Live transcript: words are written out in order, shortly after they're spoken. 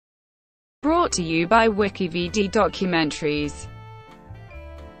Brought to you by WikiVidi Documentaries.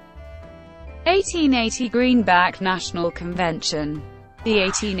 1880 Greenback National Convention. The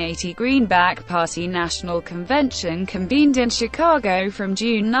 1880 Greenback Party National Convention convened in Chicago from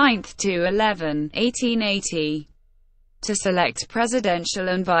June 9 to 11, 1880, to select presidential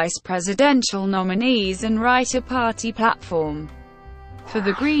and vice presidential nominees and write a party platform for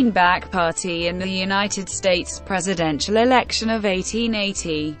the Greenback Party in the United States presidential election of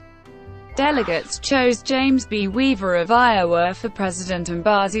 1880. Delegates chose James B. Weaver of Iowa for president and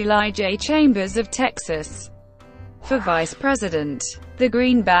Barzillai J. Chambers of Texas for vice president. The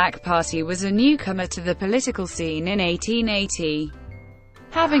Greenback Party was a newcomer to the political scene in 1880,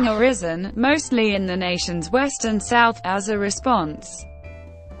 having arisen, mostly in the nation's west and south, as a response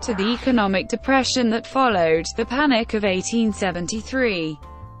to the economic depression that followed the Panic of 1873.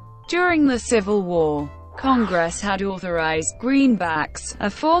 During the Civil War, Congress had authorized greenbacks, a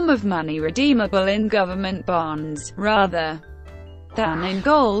form of money redeemable in government bonds, rather than in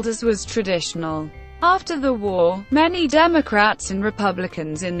gold as was traditional. After the war, many Democrats and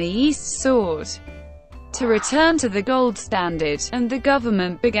Republicans in the East sought to return to the gold standard, and the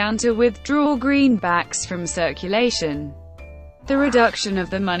government began to withdraw greenbacks from circulation. The reduction of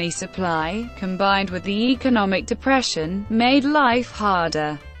the money supply, combined with the economic depression, made life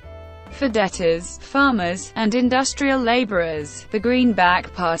harder for debtors, farmers, and industrial laborers. The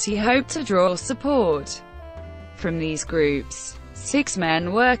Greenback Party hoped to draw support from these groups. 6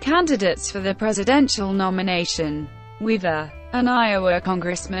 men were candidates for the presidential nomination. Weaver, an Iowa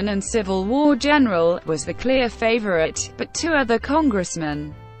congressman and Civil War general, was the clear favorite, but 2 other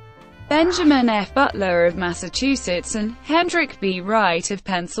congressmen, Benjamin F. Butler of Massachusetts and Hendrick B. Wright of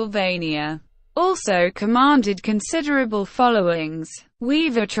Pennsylvania, also commanded considerable followings.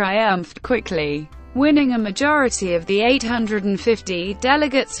 Weaver triumphed quickly, winning a majority of the 850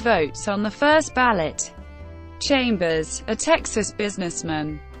 delegates' votes on the first ballot. Chambers, a Texas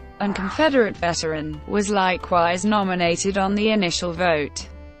businessman and Confederate veteran, was likewise nominated on the initial vote.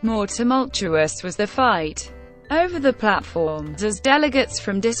 More tumultuous was the fight over the platforms, as delegates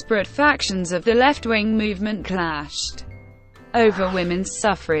from disparate factions of the left-wing movement clashed over women's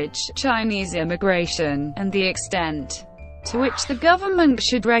suffrage, Chinese immigration, and the extent to which the government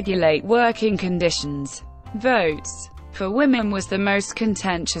should regulate working conditions. Votes for women was the most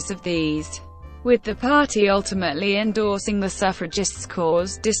contentious of these, with the party ultimately endorsing the suffragists'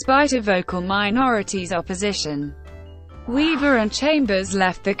 cause, despite a vocal minority's opposition. Weaver and Chambers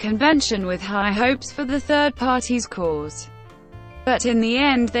left the convention with high hopes for the third party's cause, but in the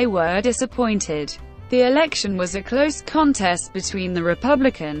end they were disappointed. The election was a close contest between the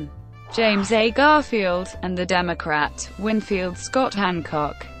Republican, James A. Garfield, and the Democrat, Winfield Scott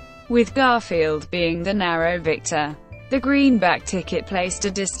Hancock, with Garfield being the narrow victor. The Greenback ticket placed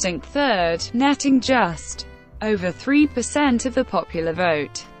a distinct third, netting just over 3% of the popular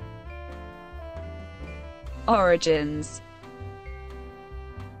vote. Origins.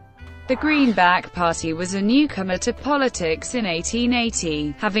 The Greenback Party was a newcomer to politics in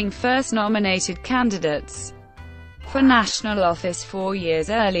 1880, having first nominated candidates for national office 4 years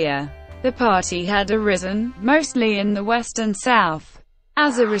earlier. The party had arisen, mostly in the West and South,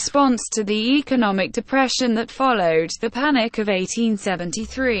 as a response to the economic depression that followed the Panic of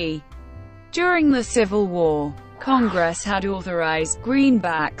 1873. During the Civil War, Congress had authorized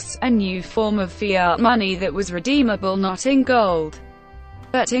greenbacks, a new form of fiat money that was redeemable not in gold,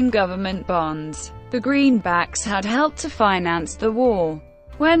 but in government bonds. The greenbacks had helped to finance the war,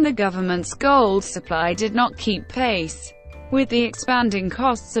 when the government's gold supply did not keep pace with the expanding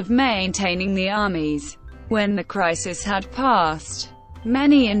costs of maintaining the armies. When the crisis had passed,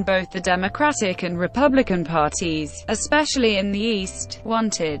 many in both the Democratic and Republican parties, especially in the East,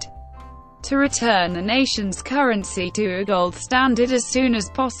 wanted to return the nation's currency to a gold standard as soon as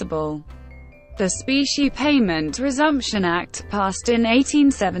possible. The Specie Payment Resumption Act, passed in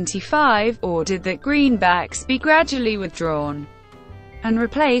 1875, ordered that greenbacks be gradually withdrawn and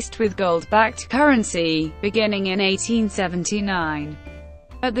replaced with gold-backed currency, beginning in 1879.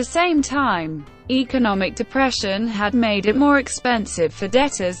 At the same time, economic depression had made it more expensive for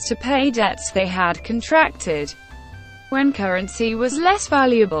debtors to pay debts they had contracted when currency was less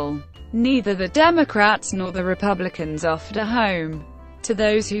valuable. Neither the Democrats nor the Republicans offered a home to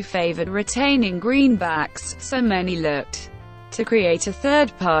those who favored retaining greenbacks, so many looked to create a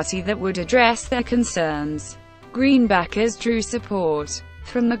third party that would address their concerns. Greenbackers drew support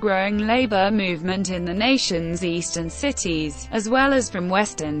from the growing labor movement in the nation's eastern cities, as well as from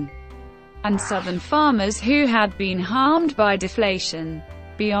western and southern farmers who had been harmed by deflation.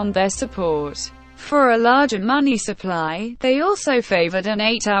 Beyond their support For a larger money supply, they also favored an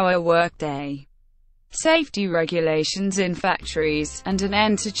 8-hour workday, safety regulations in factories, and an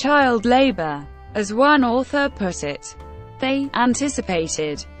end to child labor. As one author put it, they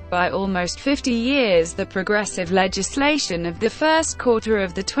anticipated, by almost 50 years, the progressive legislation of the first quarter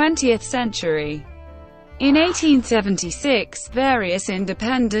of the 20th century. In 1876, various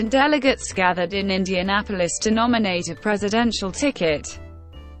independent delegates gathered in Indianapolis to nominate a presidential ticket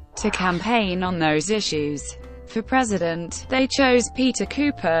to campaign on those issues. For president, they chose Peter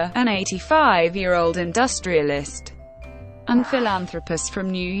Cooper, an 85-year-old industrialist and philanthropist from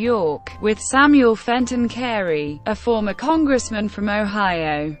New York, with Samuel Fenton Carey, a former congressman from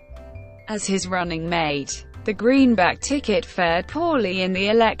Ohio, as his running mate. The Greenback ticket fared poorly in the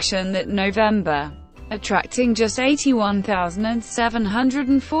election that November, attracting just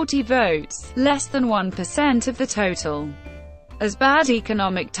 81,740 votes, less than 1% of the total. As bad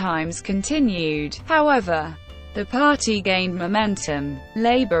economic times continued, however, the party gained momentum.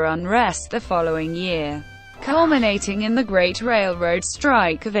 Labor unrest the following year, culminating in the Great Railroad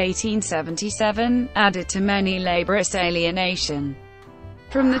Strike of 1877, added to many laborist alienation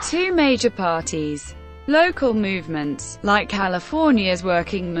from the two major parties. Local movements, like California's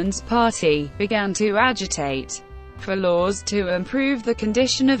Workingmen's Party, began to agitate for laws to improve the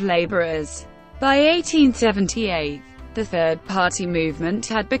condition of laborers. By 1878, the Third Party movement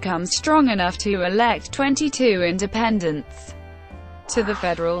had become strong enough to elect 22 independents to the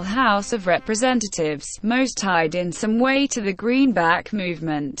federal House of Representatives, most tied in some way to the Greenback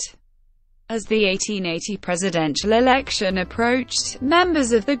movement. As the 1880 presidential election approached,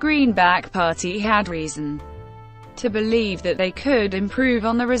 members of the Greenback Party had reason to believe that they could improve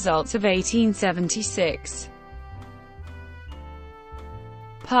on the results of 1876.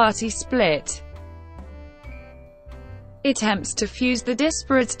 Party split. Attempts to fuse the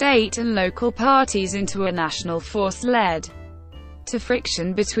disparate state and local parties into a national force led to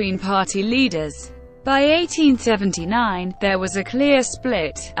friction between party leaders. By 1879, there was a clear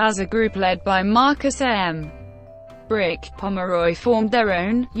split, as a group led by Marcus M. Brick Pomeroy formed their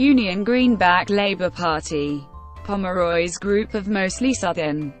own, Union Greenback Labor Party. Pomeroy's group of mostly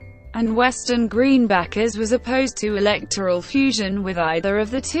Southern and Western Greenbackers was opposed to electoral fusion with either of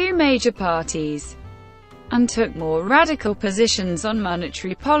the two major parties, and took more radical positions on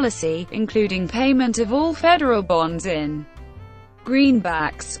monetary policy, including payment of all federal bonds in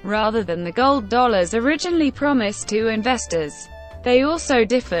greenbacks, rather than the gold dollars originally promised to investors. They also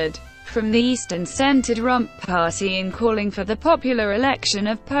differed from the Eastern-centered Rump Party in calling for the popular election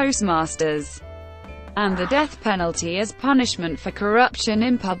of postmasters and the death penalty as punishment for corruption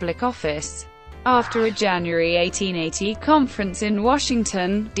in public office. After a January 1880 conference in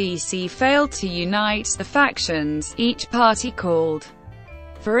Washington, D.C. failed to unite the factions, each party called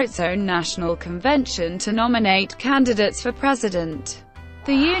for its own national convention to nominate candidates for president.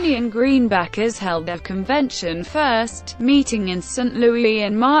 The Union Greenbackers held their convention first, meeting in St. Louis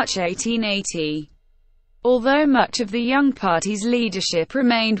in March 1880. Although much of the young party's leadership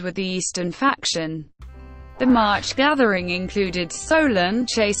remained with the Eastern faction, the March gathering included Solon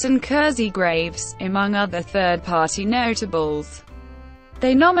Chase and Kersey Graves, among other third-party notables.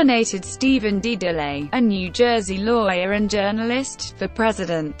 They nominated Stephen D. DeLay, a New Jersey lawyer and journalist, for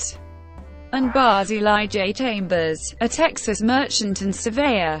president, and Barzillai J. Chambers, a Texas merchant and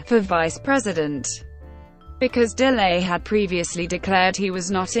surveyor, for vice president. Because DeLay had previously declared he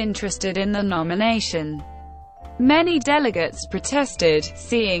was not interested in the nomination, many delegates protested,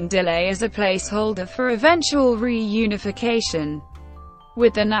 seeing DeLay as a placeholder for eventual reunification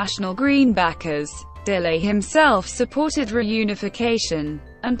with the National Greenbackers. DeLay himself supported reunification,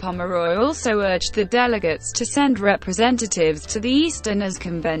 and Pomeroy also urged the delegates to send representatives to the Easterners'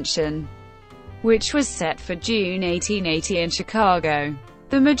 Convention, which was set for June 1880 in Chicago.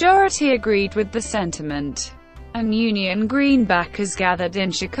 The majority agreed with the sentiment, and Union Greenbackers gathered in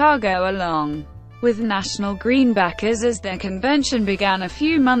Chicago along with National Greenbackers as their convention began a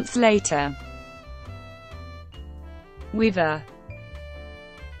few months later. Weaver.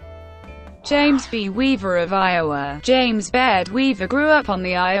 James B. Weaver of Iowa. James Baird Weaver grew up on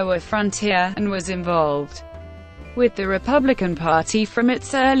the Iowa frontier, and was involved with the Republican Party from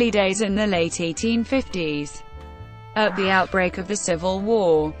its early days in the late 1850s. At the outbreak of the Civil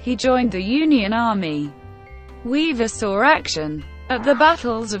War, he joined the Union Army. Weaver saw action at the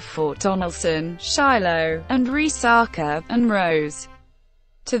battles of Fort Donelson, Shiloh, and Resaca, and rose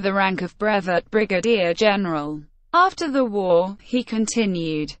to the rank of brevet brigadier general. After the war, he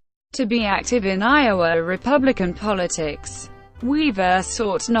continued to be active in Iowa Republican politics. Weaver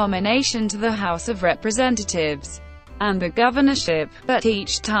sought nomination to the House of Representatives and the governorship, but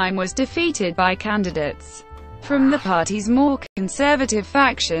each time was defeated by candidates from the party's more conservative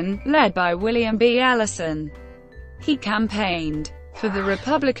faction, led by William B. Ellison. He campaigned for the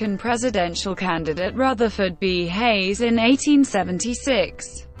Republican presidential candidate Rutherford B. Hayes in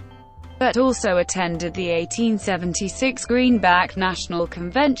 1876, but also attended the 1876 Greenback National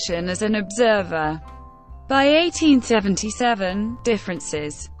Convention as an observer. By 1877,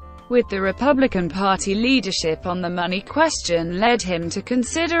 differences with the Republican Party leadership on the money question led him to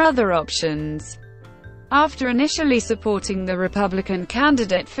consider other options. After initially supporting the Republican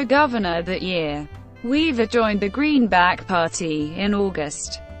candidate for governor that year, Weaver joined the Greenback Party in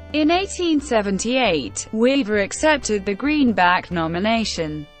August. In 1878, Weaver accepted the Greenback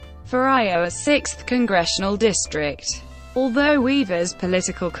nomination for Iowa's 6th congressional district. Although Weaver's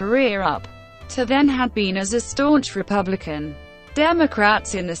political career up to then had been as a staunch Republican,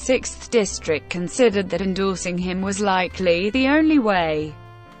 Democrats in the 6th district considered that endorsing him was likely the only way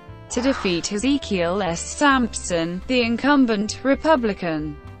to defeat Ezekiel S. Sampson, the incumbent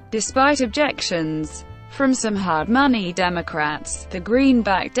Republican. Despite objections from some hard-money Democrats, the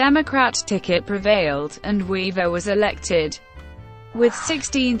Greenback Democrat ticket prevailed, and Weaver was elected with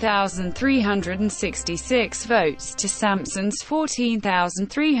 16,366 votes to Sampson's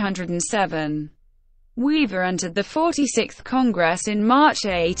 14,307. Weaver entered the 46th Congress in March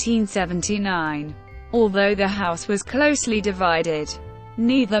 1879. Although the House was closely divided,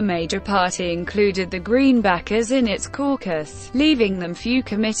 neither major party included the Greenbackers in its caucus, leaving them few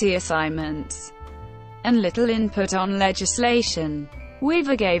committee assignments and little input on legislation.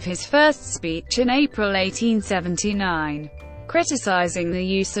 Weaver gave his first speech in April 1879, criticizing the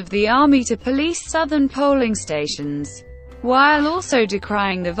use of the Army to police Southern polling stations, while also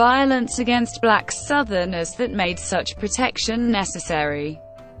decrying the violence against black Southerners that made such protection necessary.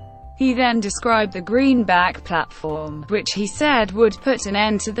 He then described the Greenback platform, which he said would put an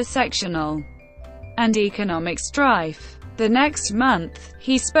end to the sectional and economic strife. The next month,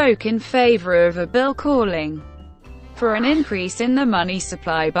 he spoke in favor of a bill calling for an increase in the money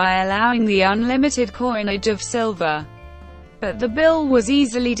supply by allowing the unlimited coinage of silver. But the bill was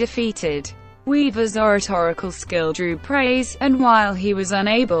easily defeated. Weaver's oratorical skill drew praise, and while he was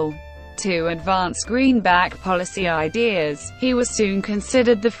unable to advance Greenback policy ideas, he was soon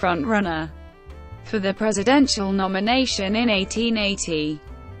considered the front-runner for the presidential nomination in 1880.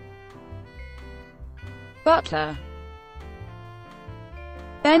 Butler.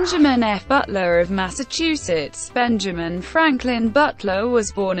 Benjamin F. Butler of Massachusetts. Benjamin Franklin Butler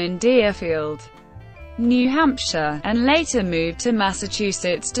was born in Deerfield, New Hampshire, and later moved to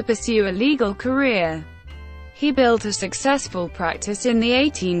Massachusetts to pursue a legal career. He built a successful practice in the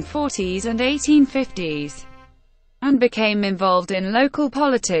 1840s and 1850s, and became involved in local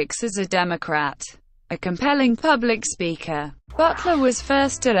politics as a Democrat. A compelling public speaker, Butler was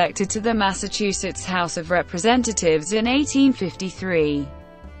first elected to the Massachusetts House of Representatives in 1853.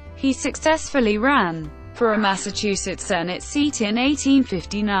 He successfully ran for a Massachusetts Senate seat in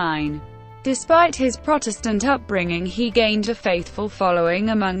 1859. Despite his Protestant upbringing, he gained a faithful following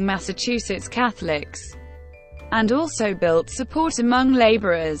among Massachusetts Catholics, and also built support among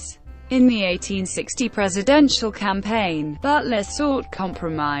laborers. In the 1860 presidential campaign, Butler sought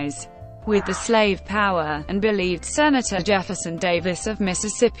compromise with the slave power, and believed Senator Jefferson Davis of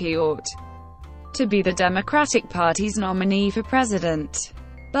Mississippi ought to be the Democratic Party's nominee for president.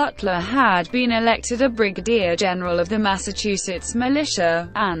 Butler had been elected a brigadier general of the Massachusetts militia,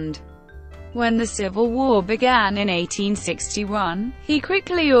 and when the Civil War began in 1861, he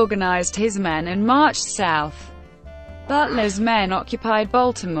quickly organized his men and marched south. Butler's men occupied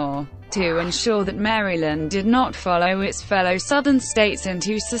Baltimore to ensure that Maryland did not follow its fellow Southern states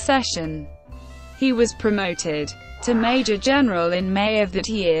into secession. He was promoted to Major General in May of that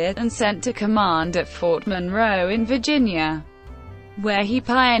year, and sent to command at Fort Monroe in Virginia, where he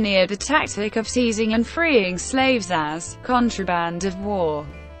pioneered the tactic of seizing and freeing slaves as contraband of war.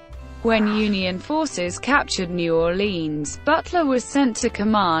 When Union forces captured New Orleans, Butler was sent to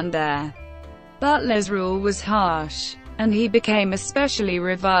command there. Butler's rule was harsh, and he became especially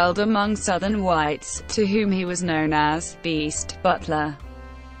reviled among Southern whites, to whom he was known as Beast Butler.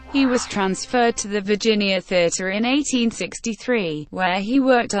 He was transferred to the Virginia Theater in 1863, where he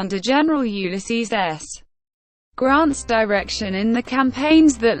worked under General Ulysses S. Grant's direction in the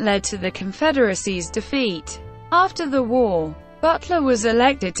campaigns that led to the Confederacy's defeat. After the war, Butler was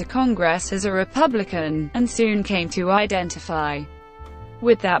elected to Congress as a Republican, and soon came to identify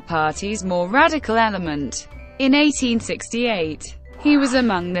with that party's more radical element. In 1868, he was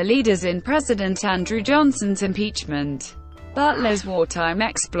among the leaders in President Andrew Johnson's impeachment. Butler's wartime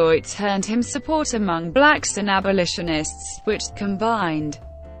exploits earned him support among blacks and abolitionists, which, combined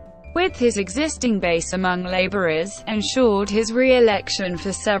with his existing base among laborers, ensured his re-election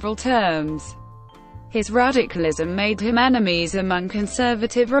for several terms. His radicalism made him enemies among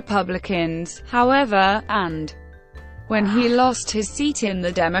conservative Republicans, however, and when he lost his seat in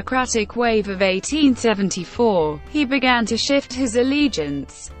the Democratic wave of 1874, he began to shift his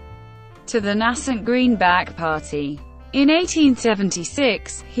allegiance to the nascent Greenback Party. In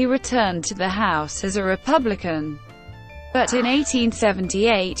 1876, he returned to the House as a Republican. But in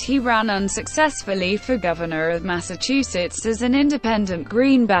 1878 he ran unsuccessfully for governor of Massachusetts as an independent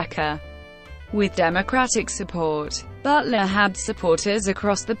Greenbacker. With Democratic support, Butler had supporters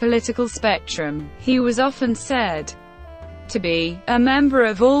across the political spectrum. He was often said to be a member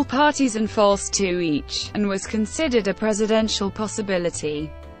of all parties and false to each, and was considered a presidential possibility.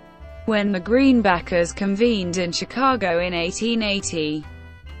 When the Greenbackers convened in Chicago in 1880.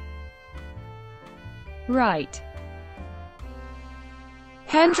 Wright.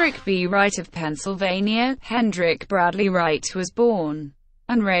 Hendrick B. Wright of Pennsylvania. Hendrick Bradley Wright was born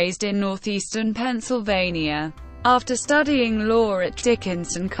and raised in northeastern Pennsylvania. After studying law at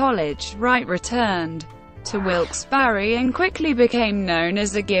Dickinson College, Wright returned to Wilkes-Barre and quickly became known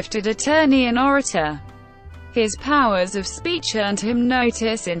as a gifted attorney and orator. His powers of speech earned him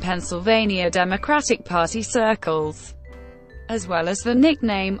notice in Pennsylvania Democratic Party circles, as well as the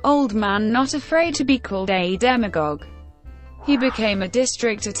nickname, "Old Man Not Afraid to Be Called a Demagogue." He became a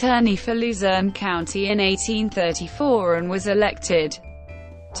district attorney for Luzerne County in 1834 and was elected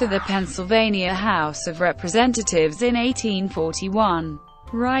to the Pennsylvania House of Representatives in 1841.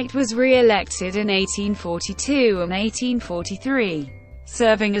 Wright was re-elected in 1842 and 1843,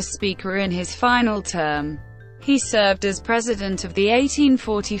 serving as Speaker in his final term. He served as president of the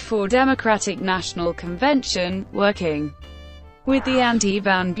 1844 Democratic National Convention, working with the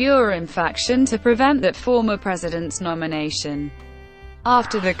anti-Van Buren faction to prevent that former president's nomination.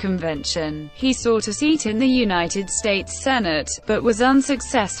 After the convention, he sought a seat in the United States Senate, but was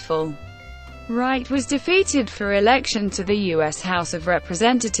unsuccessful. Wright was defeated for election to the U.S. House of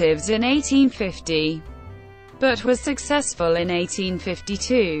Representatives in 1850, but was successful in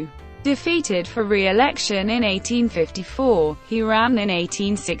 1852. Defeated for re-election in 1854, he ran in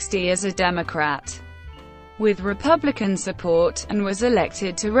 1860 as a Democrat with Republican support, and was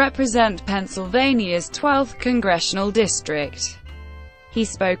elected to represent Pennsylvania's 12th congressional district. He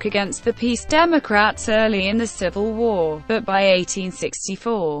spoke against the Peace Democrats early in the Civil War, but by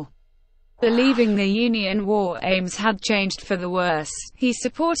 1864, believing the Union war aims had changed for the worse, he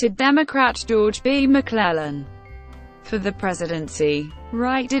supported Democrat George B. McClellan for the presidency.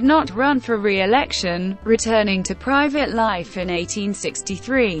 Wright did not run for re-election, returning to private life in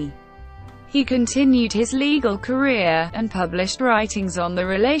 1863. He continued his legal career, and published writings on the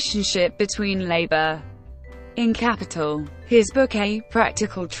relationship between labor in capital. His book A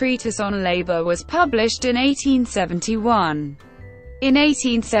Practical Treatise on Labor was published in 1871. In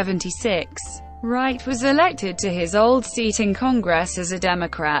 1876, Wright was elected to his old seat in Congress as a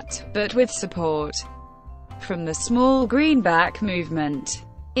Democrat, but with support from the small Greenback movement.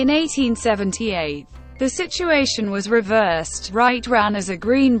 In 1878, the situation was reversed. Wright ran as a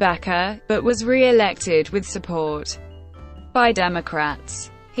Greenbacker, but was re-elected with support by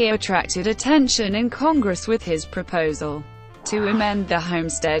Democrats. He attracted attention in Congress with his proposal to amend the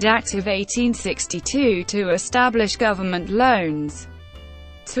Homestead Act of 1862 to establish government loans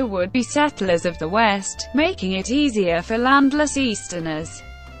to would-be settlers of the West, making it easier for landless Easterners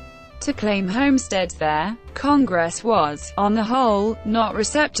to claim homesteads there. Congress was, on the whole, not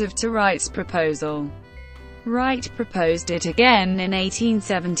receptive to Wright's proposal. Wright proposed it again in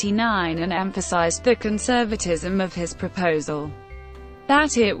 1879 and emphasized the conservatism of his proposal,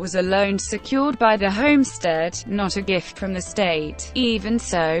 that it was a loan secured by the homestead, not a gift from the state. Even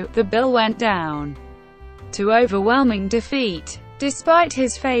so, the bill went down to overwhelming defeat. Despite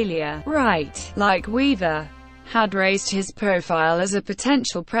his failure, Wright, like Weaver, had raised his profile as a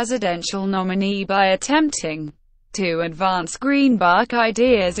potential presidential nominee by attempting to advance Greenback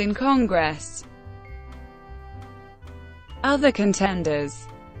ideas in Congress. Other contenders.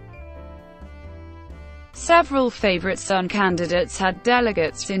 Several favorite son candidates had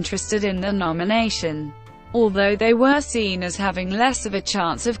delegates interested in the nomination, although they were seen as having less of a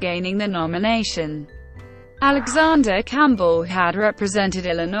chance of gaining the nomination. Alexander Campbell had represented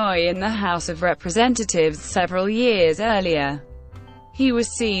Illinois in the House of Representatives several years earlier. He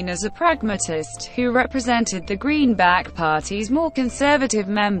was seen as a pragmatist, who represented the Greenback Party's more conservative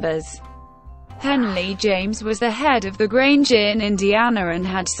members. Henley James was the head of the Grange in Indiana and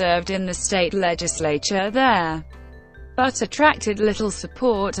had served in the state legislature there. but attracted little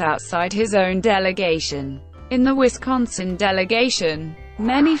support outside his own delegation. In the Wisconsin delegation,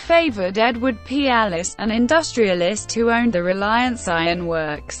 many favored Edward P. Ellis, an industrialist who owned the Reliance Iron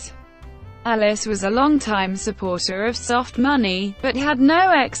Works. Ellis was a longtime supporter of soft money, but had no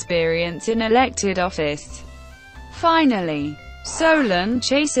experience in elected office. Finally, Solon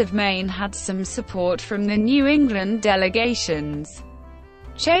Chase of Maine had some support from the New England delegations.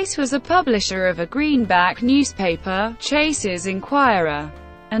 Chase was a publisher of a Greenback newspaper, Chase's Inquirer,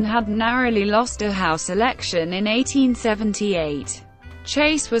 and had narrowly lost a House election in 1878.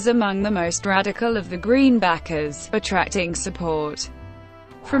 Chase was among the most radical of the Greenbackers, attracting support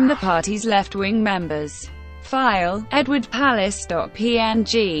from the party's left-wing members. File, Edward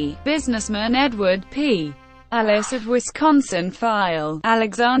Pallis.png, businessman Edward P. Ellis of Wisconsin. File,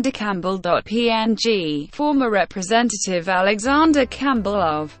 Alexander Campbell.png, former Representative Alexander Campbell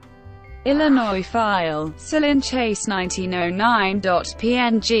of Illinois. File, Solon Chase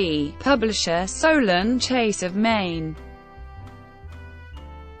 1909.png, publisher Solon Chase of Maine.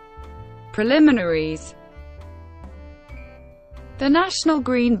 Preliminaries. The National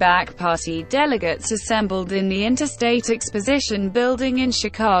Greenback Party delegates assembled in the Interstate Exposition Building in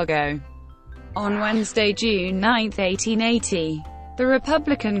Chicago on Wednesday, June 9, 1880. The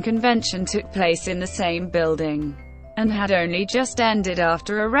Republican convention took place in the same building, and had only just ended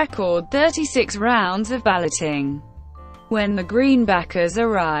after a record 36 rounds of balloting. When the Greenbackers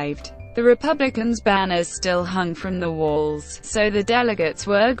arrived, the Republicans' banners still hung from the walls, so the delegates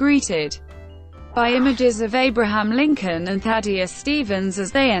were greeted by images of Abraham Lincoln and Thaddeus Stevens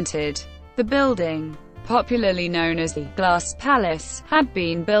as they entered. The building, popularly known as the Glass Palace, had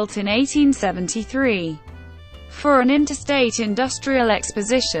been built in 1873 for an interstate industrial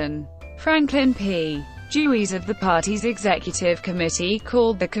exposition. Franklin P. Dewey's of the party's executive committee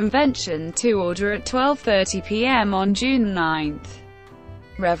called the convention to order at 12:30 p.m. on June 9.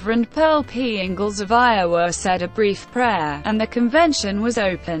 Reverend Pearl P. Ingalls of Iowa said a brief prayer, and the convention was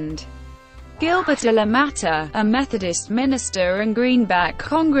opened. Gilbert de la Matta, a Methodist minister and Greenback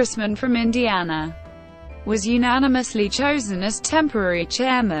congressman from Indiana, was unanimously chosen as temporary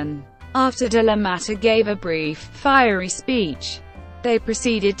chairman. After de la Matta gave a brief, fiery speech, they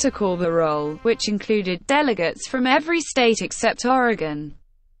proceeded to call the roll, which included delegates from every state except Oregon.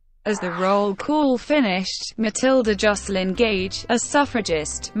 As the roll call finished, Matilda Jocelyn Gage, a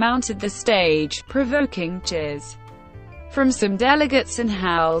suffragist, mounted the stage, provoking cheers from some delegates and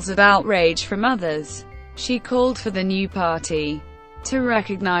howls of outrage from others. She called for the new party to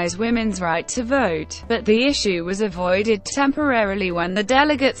recognize women's right to vote, but the issue was avoided temporarily when the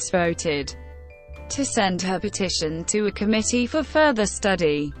delegates voted to send her petition to a committee for further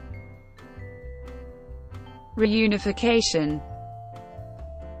study. Reunification.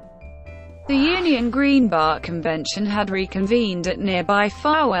 The Union Greenback Convention had reconvened at nearby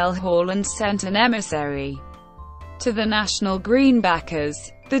Farwell Hall and sent an emissary to the National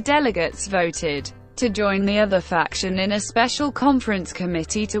Greenbackers. The delegates voted to join the other faction in a special conference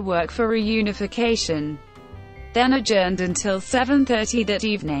committee to work for reunification, then adjourned until 7:30 that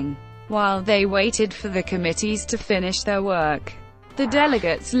evening. While they waited for the committees to finish their work, the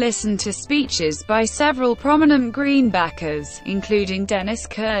delegates listened to speeches by several prominent Greenbackers, including Dennis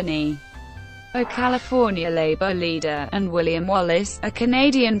Kearney, a California labor leader, and William Wallace, a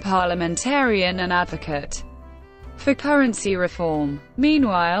Canadian parliamentarian and advocate for currency reform.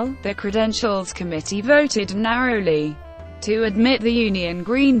 Meanwhile, the Credentials Committee voted narrowly to admit the Union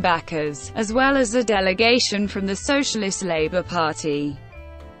Greenbackers, as well as a delegation from the Socialist Labor Party.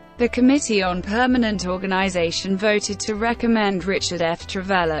 The Committee on Permanent Organization voted to recommend Richard F.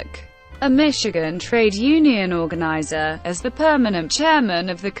 Trevelyan, a Michigan trade union organizer, as the permanent chairman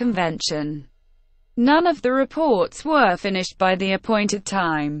of the convention. None of the reports were finished by the appointed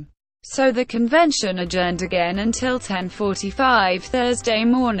time, so the convention adjourned again until 10:45 Thursday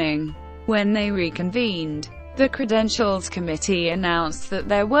morning. When they reconvened, the Credentials Committee announced that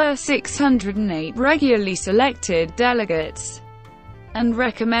there were 608 regularly selected delegates, and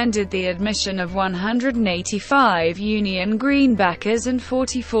recommended the admission of 185 Union Greenbackers and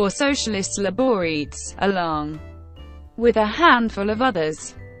 44 Socialist Laborites, along with a handful of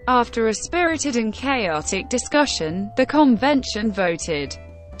others. After a spirited and chaotic discussion, the convention voted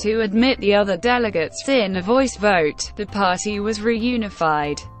to admit the other delegates in a voice vote. The party was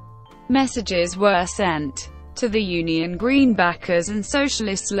reunified. Messages were sent to the Union Greenbackers and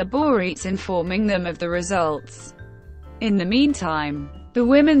Socialist Laborites informing them of the results. In the meantime, the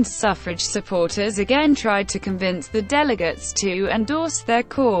women's suffrage supporters again tried to convince the delegates to endorse their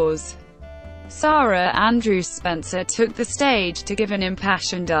cause. Sarah Andrews Spencer took the stage to give an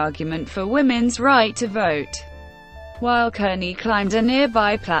impassioned argument for women's right to vote. while Kearney climbed a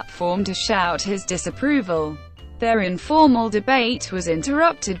nearby platform to shout his disapproval. Their informal debate was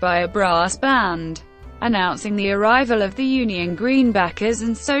interrupted by a brass band announcing the arrival of the Union Greenbackers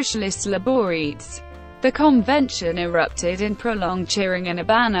and Socialist Laborites. The convention erupted in prolonged cheering and a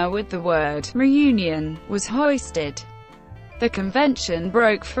banner with the word "Reunion" was hoisted. The convention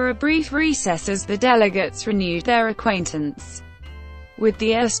broke for a brief recess as the delegates renewed their acquaintance with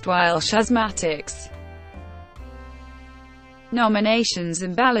the erstwhile schismatics. Nominations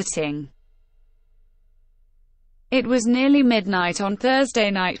and balloting. It was nearly midnight on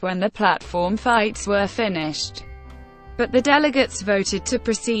Thursday night when the platform fights were finished, but the delegates voted to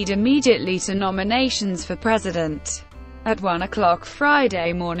proceed immediately to nominations for president. At 1 o'clock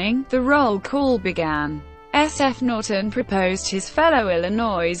Friday morning, the roll call began. S.F. Norton proposed his fellow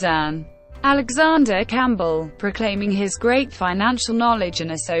Illinoisan, Alexander Campbell, proclaiming his great financial knowledge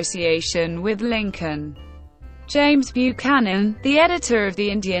and association with Lincoln. James Buchanan, the editor of the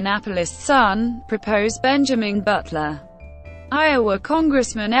Indianapolis Sun, proposed Benjamin Butler. Iowa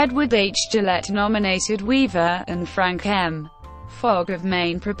Congressman Edward H. Gillette nominated Weaver, and Frank M. Fogg of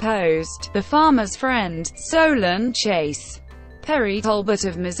Maine proposed the farmer's friend, Solon Chase. Perry Tolbert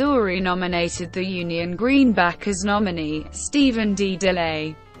of Missouri nominated the Union Greenbackers nominee, Stephen D.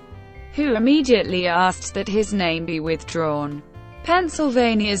 DeLay, who immediately asked that his name be withdrawn.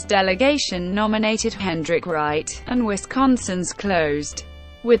 Pennsylvania's delegation nominated Hendrick Wright, and Wisconsin's closed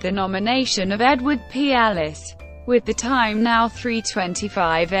with the nomination of Edward P. Ellis. With the time now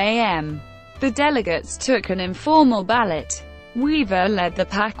 3:25 a.m., the delegates took an informal ballot. Weaver led the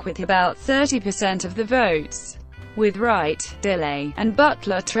pack with about 30% of the votes, with Wright, DeLay, and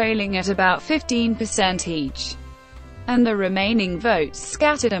Butler trailing at about 15% each, and the remaining votes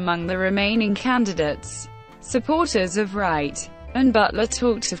scattered among the remaining candidates. Supporters of Wright and Butler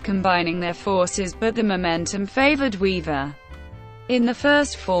talked of combining their forces, but the momentum favored Weaver. In the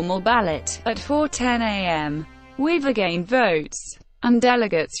first formal ballot, at 4:10 a.m., Weaver gained votes, and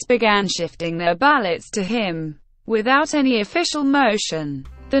delegates began shifting their ballots to him. Without any official motion,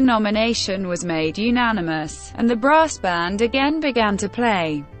 the nomination was made unanimous, and the brass band again began to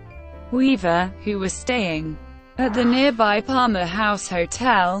play. Weaver, who was staying at the nearby Palmer House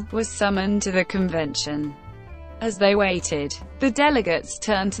Hotel, was summoned to the convention. As they waited, the delegates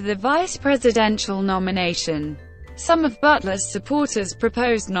turned to the vice presidential nomination. Some of Butler's supporters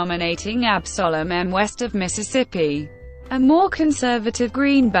proposed nominating Absalom M. West of Mississippi, a more conservative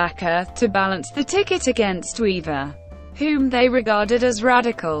Greenbacker, to balance the ticket against Weaver, whom they regarded as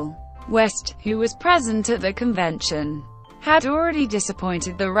radical. West, who was present at the convention, had already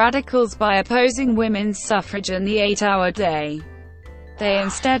disappointed the radicals by opposing women's suffrage and the 8-hour day. They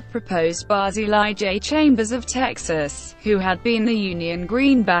instead proposed Barzillai J. Chambers of Texas, who had been the Union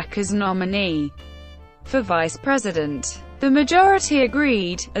Greenbackers nominee for vice president. The majority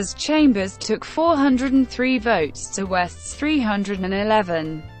agreed, as Chambers took 403 votes to West's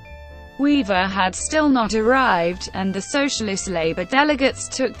 311. Weaver had still not arrived, and the Socialist Labor delegates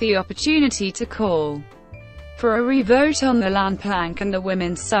took the opportunity to call for a revote on the land plank and the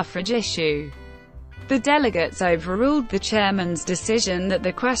women's suffrage issue. The delegates overruled the chairman's decision that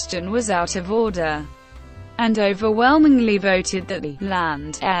the question was out of order, and overwhelmingly voted that the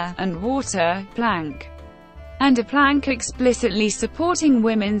land, air, and water plank, and a plank explicitly supporting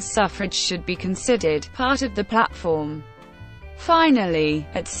women's suffrage should be considered part of the platform. Finally,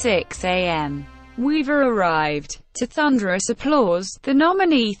 at 6 a.m., Weaver arrived. To thunderous applause, the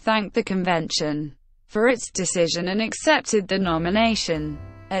nominee thanked the convention for its decision and accepted the nomination.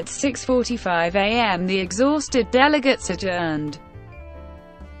 At 6:45 a.m. the exhausted delegates adjourned.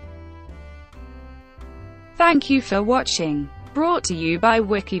 Thank you for watching. Brought to you by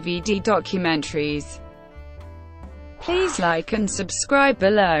WikiVidi Documentaries. Please like and subscribe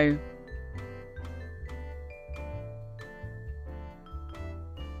below.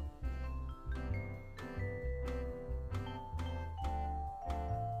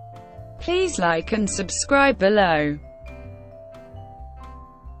 Please like and subscribe below.